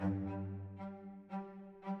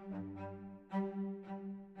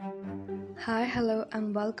Hi, hello,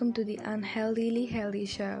 and welcome to the Unhealthily Healthy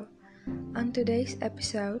Show. On today's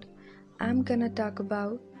episode, I'm gonna talk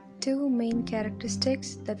about two main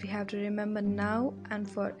characteristics that we have to remember now and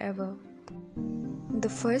forever. The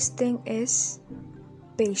first thing is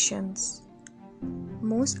patience.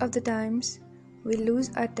 Most of the times, we lose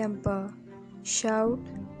our temper, shout,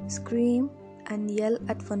 scream, and yell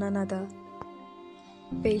at one another.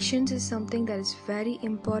 Patience is something that is very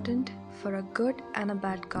important for a good and a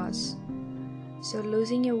bad cause. So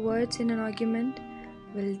losing your words in an argument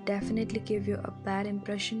will definitely give you a bad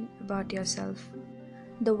impression about yourself.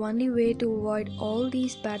 The only way to avoid all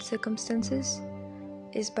these bad circumstances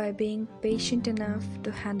is by being patient enough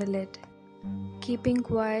to handle it. Keeping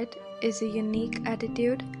quiet is a unique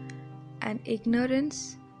attitude, and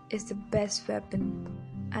ignorance is the best weapon.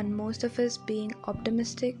 And most of us, being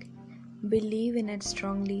optimistic, believe in it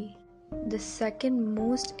strongly. The second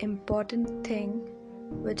most important thing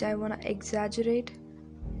which I want to exaggerate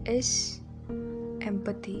is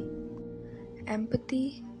empathy.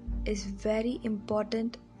 Empathy is very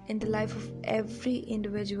important in the life of every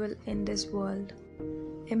individual in this world.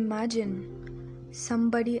 Imagine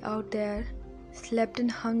somebody out there slept in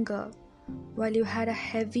hunger while you had a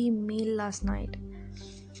heavy meal last night.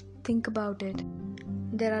 Think about it.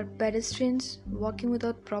 There are pedestrians walking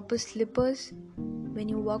without proper slippers when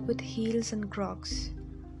you walk with heels and Crocs.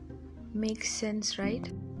 Makes sense,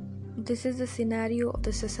 right? This is the scenario of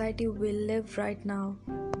the society we live right now.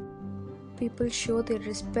 People show their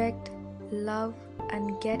respect, love,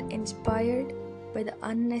 and get inspired by the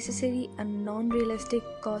unnecessary and non-realistic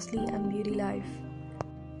costly and beauty life,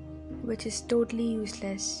 which is totally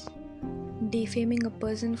useless. Defaming a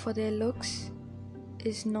person for their looks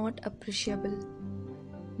is not appreciable,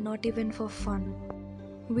 not even for fun.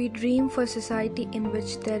 We dream for a society in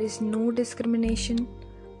which there is no discrimination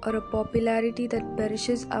or a popularity that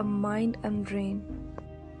perishes our mind and brain.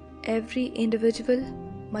 Every individual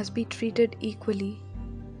must be treated equally,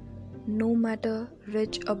 no matter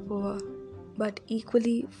rich or poor, but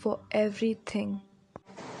equally for everything.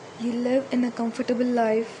 You live in a comfortable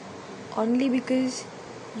life only because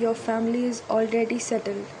your family is already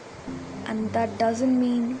settled, and that doesn't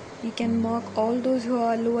mean you can mock all those who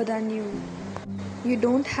are lower than you. You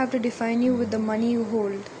don't have to define you with the money you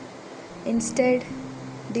hold. Instead,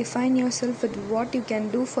 define yourself with what you can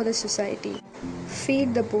do for the society.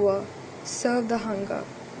 Feed the poor, serve the hunger.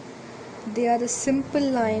 They are the simple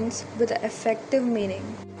lines with an effective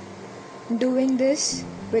meaning. Doing this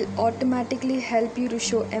will automatically help you to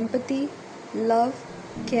show empathy, love,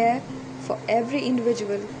 care for every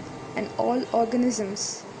individual and all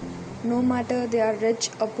organisms, no matter they are rich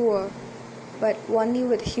or poor, but only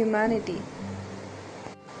with humanity.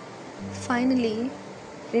 Finally,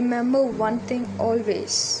 remember one thing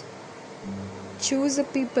always. Choose the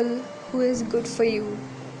people who is good for you,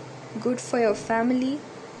 good for your family,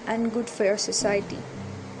 and good for your society.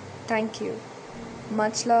 Thank you.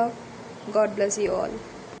 Much love. God bless you all.